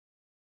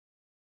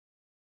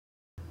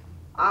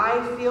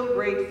I feel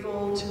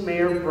grateful to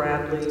Mayor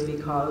Bradley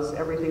because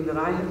everything that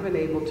I have been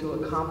able to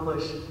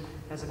accomplish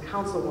as a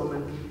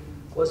councilwoman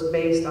was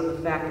based on the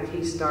fact that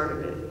he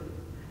started it.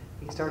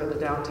 He started the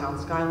downtown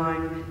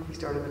skyline, he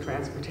started the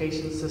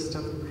transportation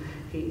system,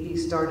 he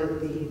started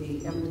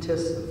the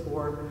impetus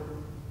for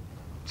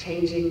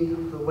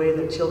changing the way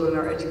that children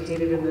are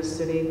educated in this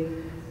city.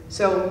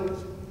 So,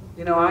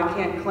 you know, I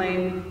can't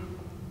claim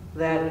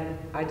that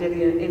I did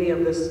any of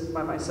this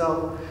by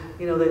myself.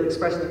 You know, the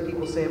expression that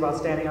people say about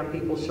standing on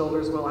people's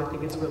shoulders, well, I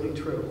think it's really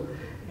true.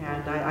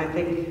 And I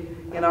think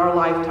in our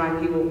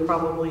lifetime, he will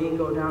probably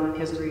go down in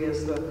history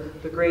as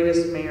the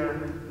greatest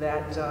mayor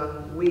that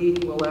we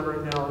will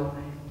ever know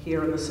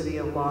here in the city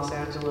of Los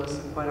Angeles,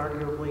 and quite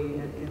arguably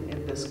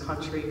in this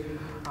country,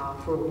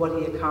 for what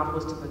he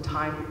accomplished in the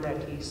time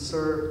that he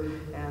served.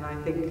 And I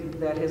think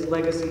that his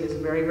legacy is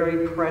very,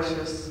 very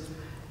precious.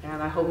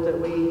 And I hope that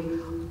we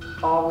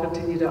all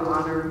continue to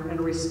honor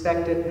and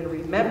respect it and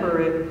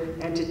remember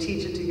it, and to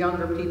teach it to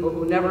younger people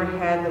who never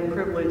had the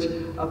privilege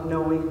of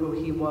knowing who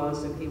he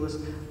was. And he was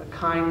a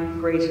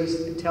kind,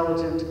 gracious,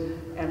 intelligent,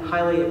 and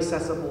highly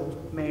accessible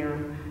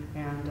mayor.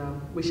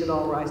 And we should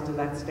all rise to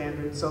that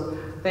standard. So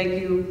thank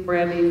you,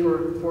 Brandy,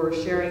 for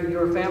sharing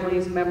your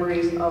family's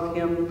memories of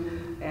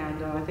him.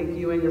 And I think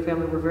you and your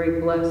family were very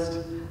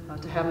blessed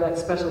to have that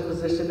special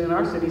position in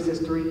our city's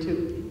history,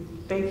 too.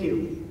 Thank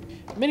you.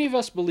 Many of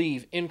us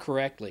believe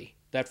incorrectly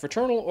that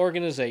fraternal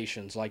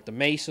organizations like the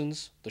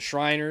Masons, the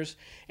Shriners,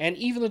 and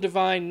even the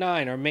Divine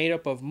Nine are made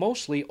up of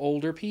mostly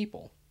older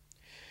people.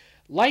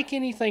 Like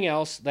anything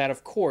else, that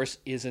of course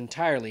is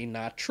entirely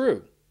not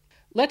true.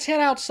 Let's head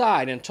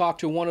outside and talk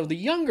to one of the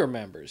younger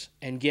members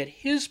and get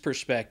his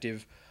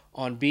perspective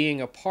on being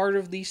a part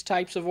of these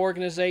types of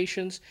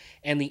organizations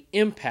and the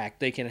impact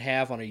they can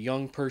have on a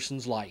young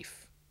person's life.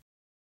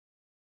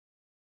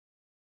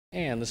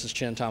 And this is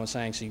Chen Thomas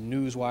Anksey,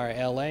 NEWSWIRE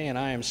LA, and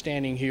I am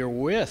standing here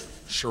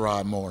with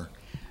Sherrod Moore.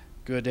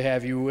 Good to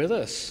have you with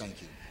us.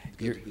 Thank you.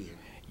 Good to be here.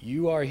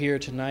 You are here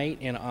tonight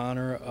in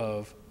honor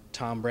of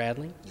Tom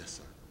Bradley. Yes,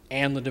 sir.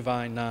 And the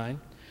Divine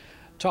Nine.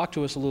 Talk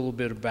to us a little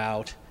bit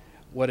about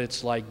what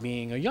it's like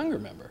being a younger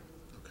member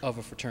of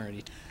a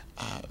fraternity.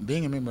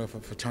 Being a member of a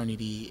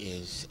fraternity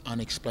is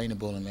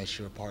unexplainable unless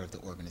you're a part of the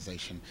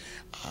organization.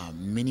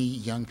 Many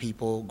young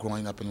people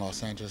growing up in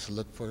Los Angeles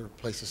look for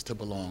places to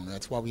belong.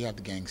 That's why we have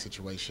the gang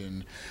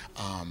situation.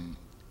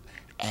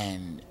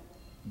 And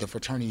the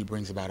fraternity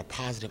brings about a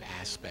positive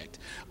aspect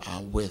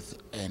with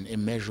an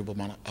immeasurable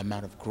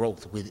amount of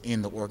growth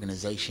within the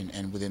organization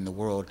and within the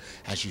world.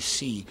 As you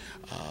see,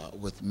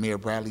 with Mayor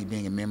Bradley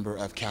being a member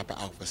of Kappa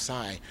Alpha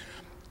Psi,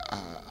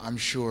 I'm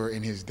sure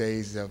in his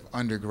days of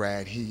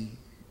undergrad, he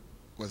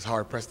was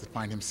hard-pressed to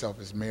find himself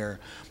as mayor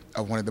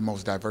of one of the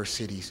most diverse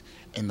cities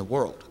in the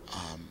world.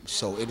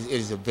 So it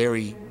is a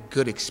very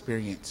good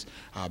experience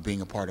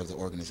being a part of the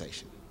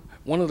organization.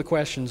 One of the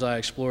questions I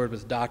explored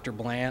with Dr.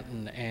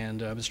 Blanton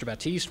and Mr.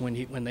 Baptiste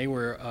when they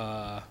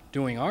were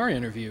doing our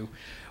interview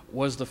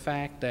was the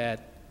fact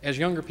that as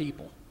younger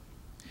people,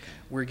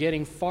 we're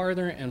getting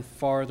farther and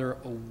farther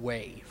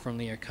away from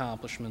the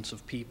accomplishments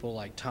of people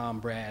like Tom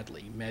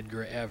Bradley,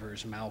 Medgar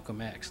Evers,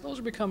 Malcolm X. Those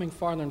are becoming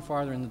farther and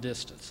farther in the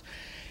distance.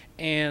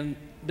 And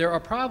there are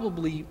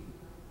probably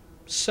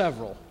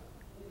several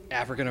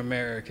African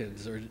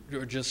Americans or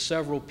just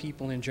several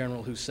people in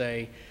general who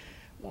say,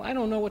 well, I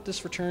don't know what this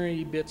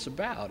fraternity bit's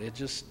about. It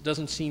just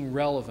doesn't seem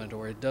relevant,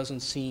 or it doesn't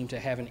seem to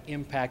have an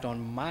impact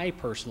on my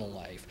personal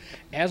life.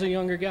 As a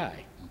younger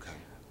guy,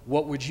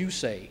 what would you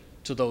say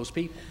to those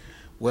people?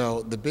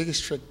 Well, the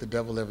biggest trick the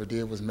devil ever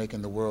did was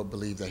making the world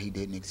believe that he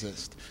didn't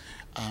exist.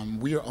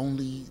 We are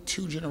only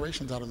 2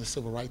 generations out of the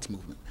civil rights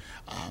movement.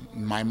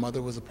 My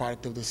mother was a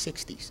product of the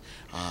 60s.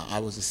 I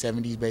was a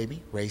 70s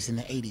baby, raised in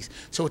the 80s.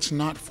 So it's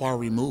not far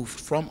removed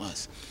from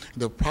us.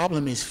 The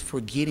problem is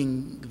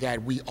forgetting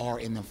that we are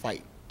in the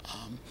fight.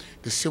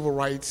 The civil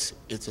rights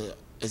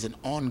is an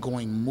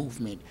ongoing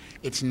movement.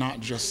 It's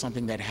not just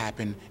something that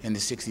happened in the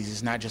 60s.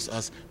 It's not just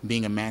us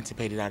being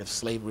emancipated out of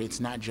slavery. It's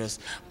not just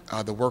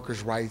the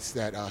workers' rights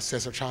that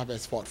Cesar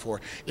Chavez fought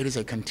for. It is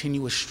a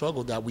continuous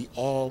struggle that we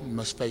all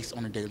must face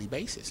on a daily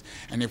basis.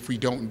 And if we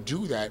don't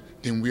do that,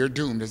 then we're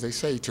doomed, as they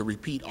say, to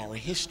repeat our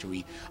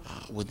history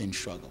within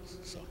struggles.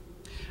 So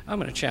I'm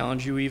going to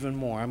challenge you even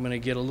more. I'm going to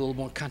get a little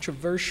more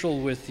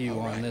controversial with you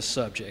on this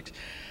subject.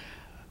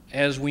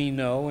 As we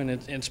know, and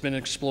it's been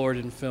explored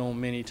in film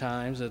many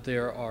times, that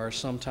there are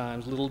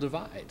sometimes little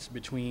divides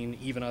between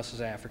even us as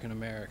African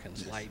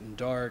Americans, light and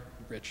dark,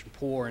 rich and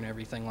poor, and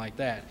everything like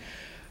that.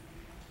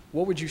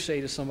 What would you say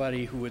to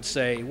somebody who would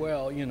say,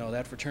 well, you know,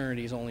 that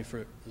fraternity is only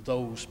for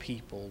those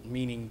people,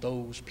 meaning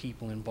those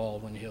people in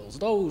Baldwin Hills,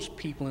 those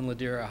people in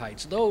Ladera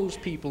Heights, those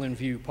people in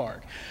View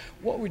Park?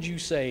 What would you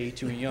say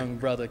to a young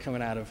brother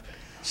coming out of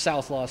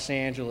South Los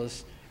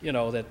Angeles, you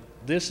know, that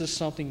this is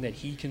something that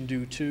he can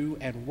do too,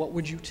 and what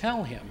would you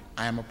tell him?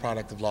 I am a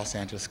product of Los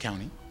Angeles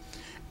County.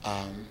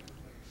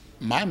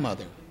 My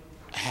mother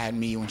had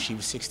me when she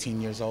was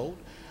 16 years old.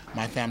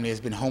 My family has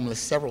been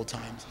homeless several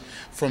times.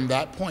 From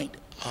that point,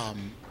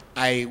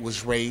 I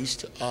was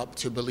raised up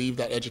to believe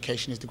that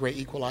education is the great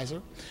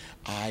equalizer.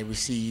 I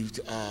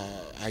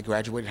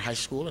graduated high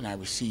school and I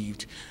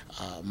received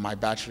my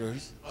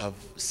bachelor's of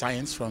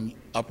science from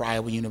Upper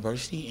Iowa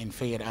University in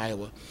Fayette,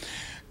 Iowa.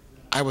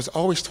 I was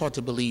always taught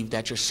to believe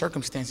that your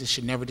circumstances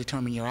should never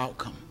determine your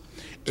outcome.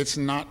 It's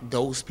not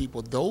those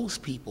people. Those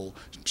people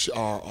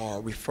are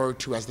referred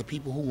to as the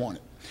people who want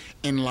it.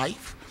 In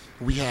life,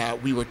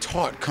 we were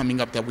taught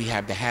coming up that we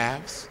have the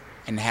haves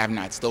and the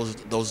have-nots.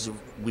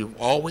 We're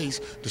always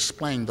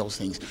displaying those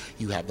things.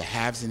 You have the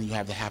haves and you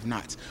have the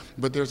have-nots.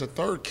 But there's a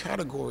third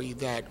category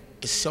that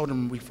is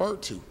seldom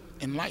referred to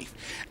in life,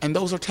 and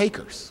those are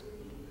takers.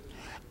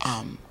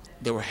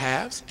 There were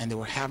haves and there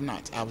were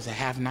have-nots. I was a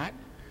have-not.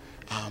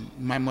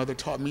 My mother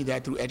taught me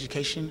that through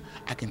education,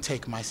 I can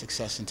take my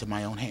success into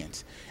my own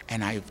hands,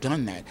 and I've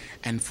done that.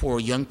 And for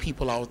young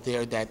people out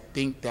there that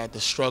think that the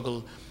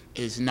struggle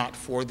is not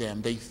for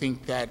them, they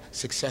think that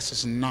success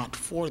is not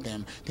for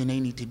them, then they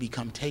need to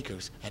become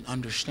takers and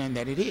understand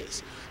that it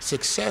is.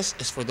 Success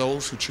is for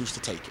those who choose to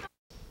take it.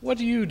 What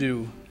do you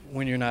do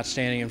when you're not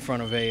standing in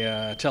front of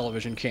a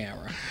television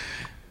camera?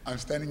 I'm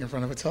standing in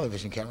front of a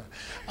television camera.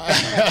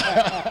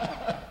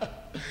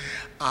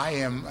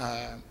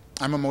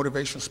 I'm a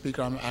motivational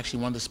speaker. I'm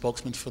actually one of the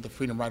spokesmen for the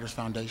Freedom Writers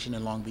Foundation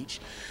in Long Beach.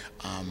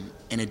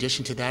 In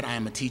addition to that, I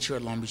am a teacher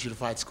at Long Beach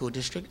Unified School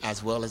District,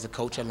 as well as a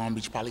coach at Long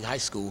Beach Poly High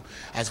School,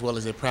 as well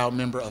as a proud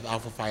member of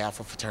Alpha Phi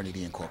Alpha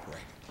Fraternity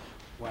Incorporated.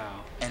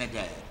 Wow. And a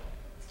dad.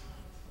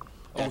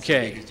 That's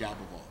okay. the biggest job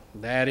of all.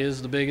 That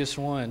is the biggest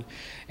one.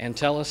 And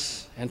tell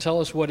us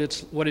what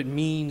it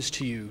means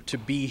to you to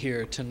be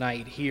here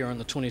tonight, here on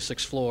the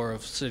 26th floor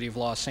of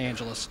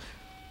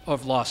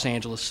Los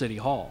Angeles City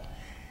Hall.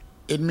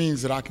 It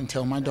means that I can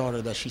tell my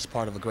daughter that she's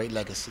part of a great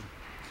legacy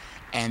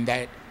and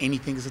that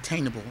anything is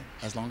attainable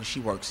as long as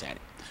she works at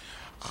it.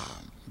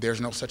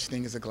 There's no such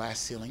thing as a glass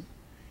ceiling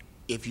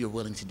if you're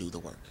willing to do the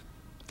work.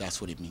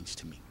 That's what it means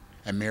to me.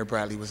 And Mayor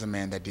Bradley was a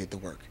man that did the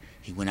work.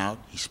 He went out,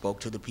 he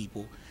spoke to the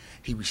people,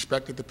 he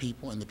respected the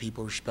people, and the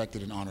people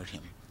respected and honored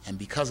him. And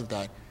because of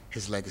that,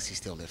 his legacy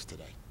still lives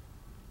today.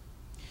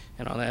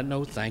 And on that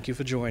note, thank you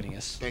for joining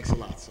us. Thanks a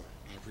lot, sir.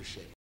 I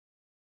appreciate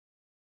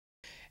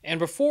it. And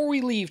before we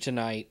leave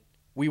tonight,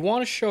 we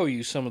want to show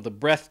you some of the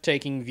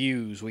breathtaking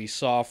views we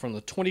saw from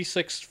the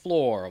 26th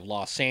floor of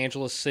Los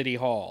Angeles City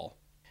Hall.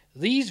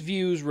 These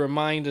views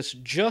remind us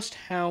just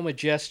how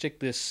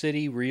majestic this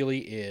city really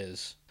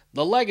is.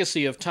 The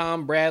legacy of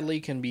Tom Bradley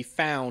can be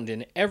found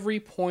in every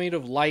point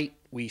of light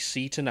we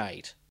see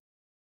tonight.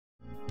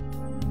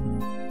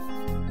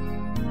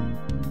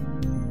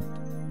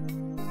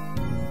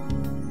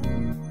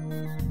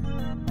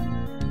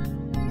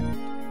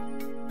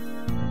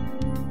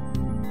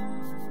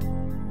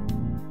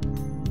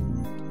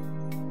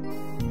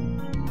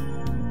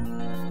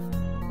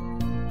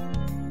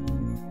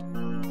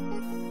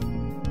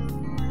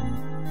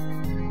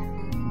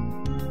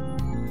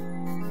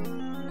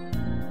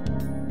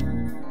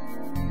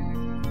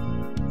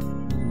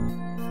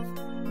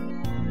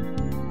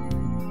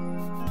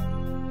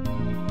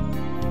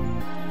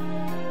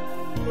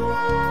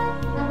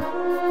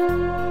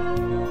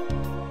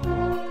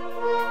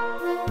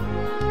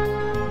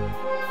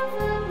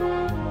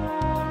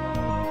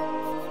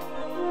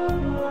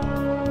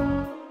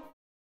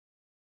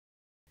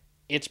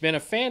 It's been a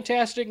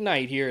fantastic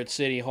night here at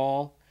City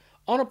Hall.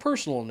 On a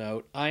personal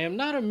note, I am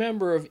not a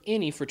member of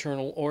any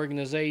fraternal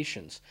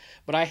organizations,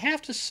 but I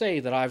have to say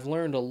that I've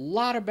learned a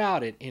lot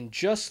about it in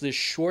just this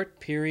short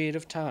period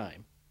of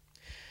time.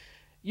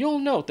 You'll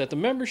note that the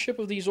membership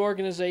of these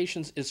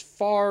organizations is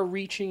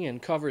far-reaching and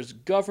covers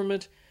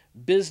government,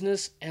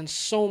 business, and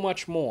so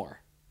much more.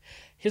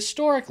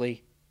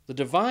 Historically, the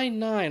Divine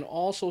Nine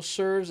also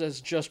serves as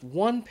just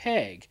one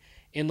peg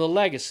in the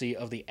legacy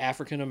of the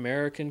African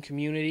American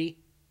community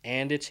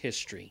and its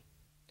history.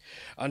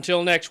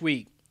 Until next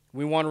week,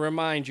 we want to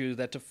remind you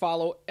that to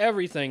follow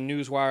everything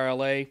NEWSWIRE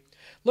LA,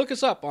 look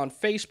us up on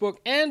Facebook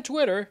and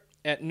Twitter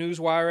at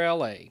NEWSWIRE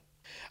LA.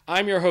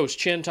 I'm your host,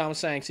 Chin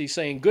Thomasanksy,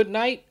 saying good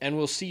night, and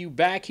we'll see you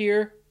back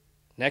here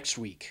next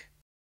week.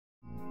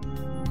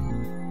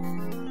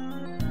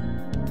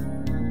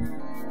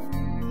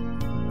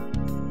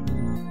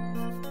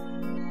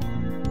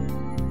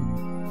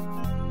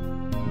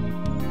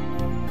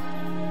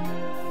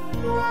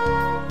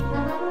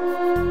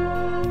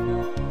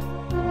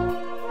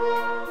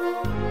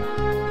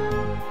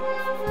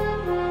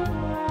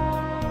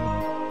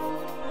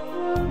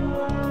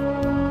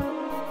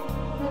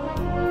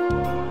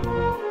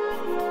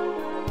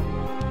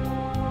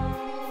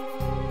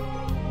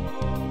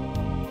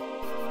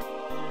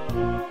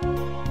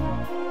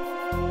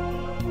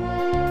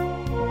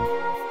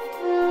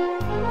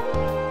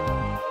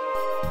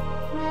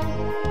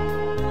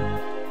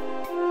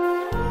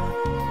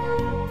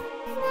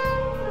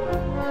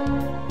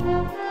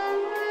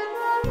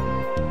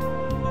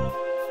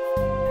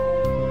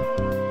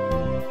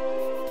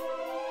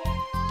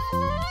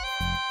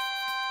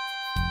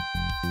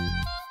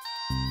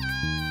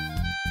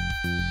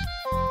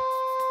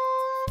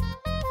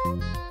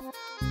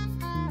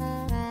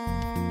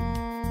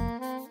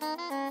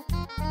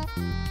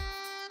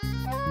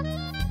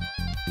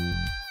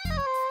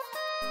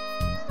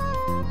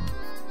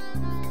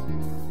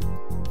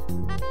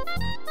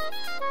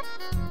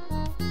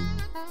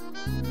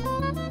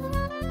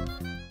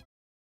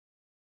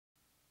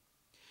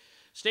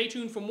 Stay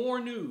tuned for more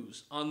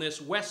news on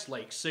this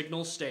Westlake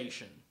Signal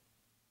station.